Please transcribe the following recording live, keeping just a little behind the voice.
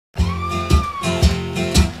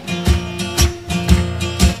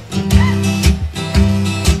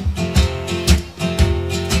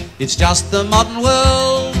It's just the modern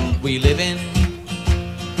world we live in.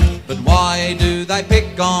 But why do they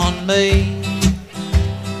pick on me?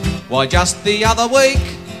 Why, just the other week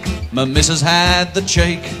my missus had the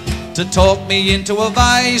cheek to talk me into a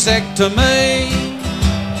vasectomy.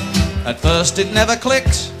 At first it never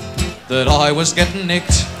clicked that I was getting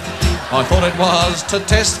nicked. I thought it was to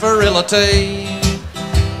test virility.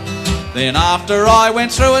 Then after I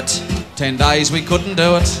went through it, 10 days we couldn't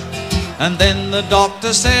do it. And then the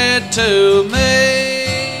doctor said to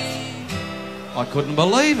me, I couldn't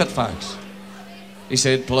believe it, folks. He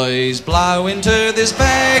said, please blow into this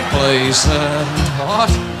bag, please, sir.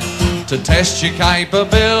 What? To test your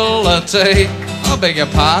capability. I beg your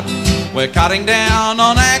pardon, we're cutting down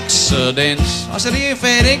on accidents. I said, are you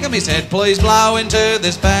fair dinkum? He said, please blow into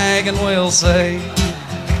this bag and we'll see.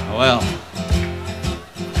 Well,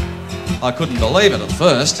 I couldn't believe it at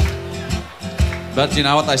first. But you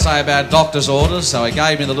know what they say about doctor's orders, so he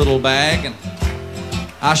gave me the little bag and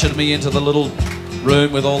ushered me into the little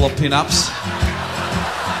room with all the pin-ups.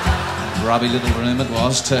 Grubby little room it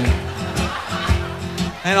was too.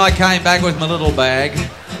 And I came back with my little bag,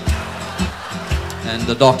 and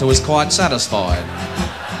the doctor was quite satisfied.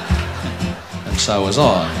 And so was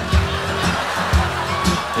I.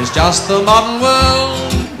 It's just the modern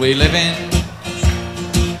world we live in.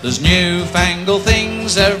 There's newfangled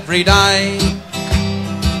things every day.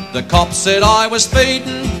 The cop said I was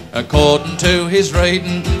speeding according to his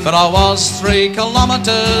reading, but I was 3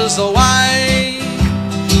 kilometres away.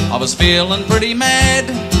 I was feeling pretty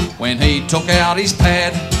mad when he took out his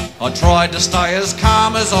pad. I tried to stay as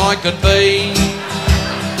calm as I could be.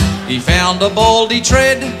 He found a baldy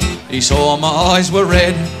tread, he saw my eyes were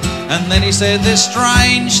red, and then he said this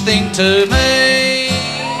strange thing to me.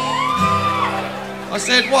 I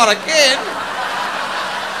said, what again?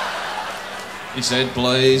 He said,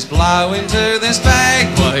 please blow into this bag,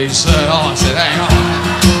 please, sir. I said, hang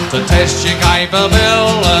on, to test your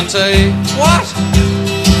capability. What?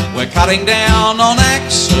 We're cutting down on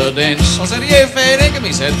accidents. I said, are you fair dinkum?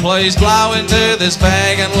 He said, please blow into this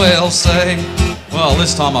bag and we'll see. Well,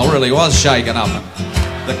 this time I really was shaken up.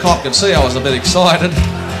 The cop could see I was a bit excited.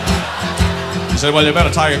 He said, well, you better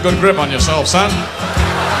take a good grip on yourself, son.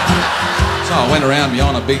 So I went around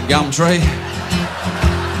behind a big gum tree.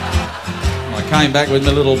 I came back with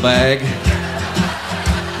my little bag.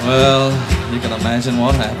 Well, you can imagine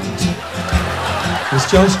what happened. It's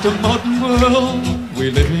just a modern world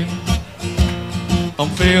we live in. I'm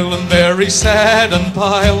feeling very sad and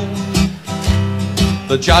pale.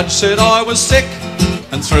 The judge said I was sick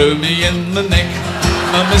and threw me in the nick.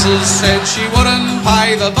 My missus said she wouldn't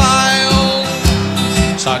pay the bail.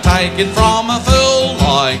 So take it from a fool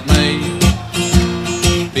like me.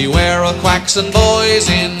 Beware of quacks and boys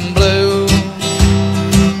in blue.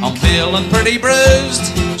 I'm feeling pretty bruised,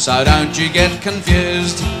 so don't you get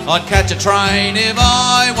confused. I'd catch a train if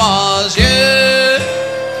I was you.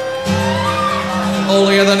 All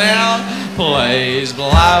together now. Please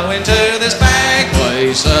blow into this bag,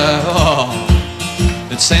 please, sir. Oh,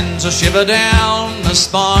 it sends a shiver down the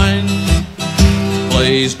spine.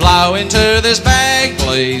 Please blow into this bag,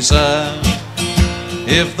 please, sir.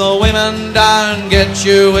 If the women don't get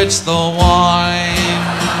you, it's the wine.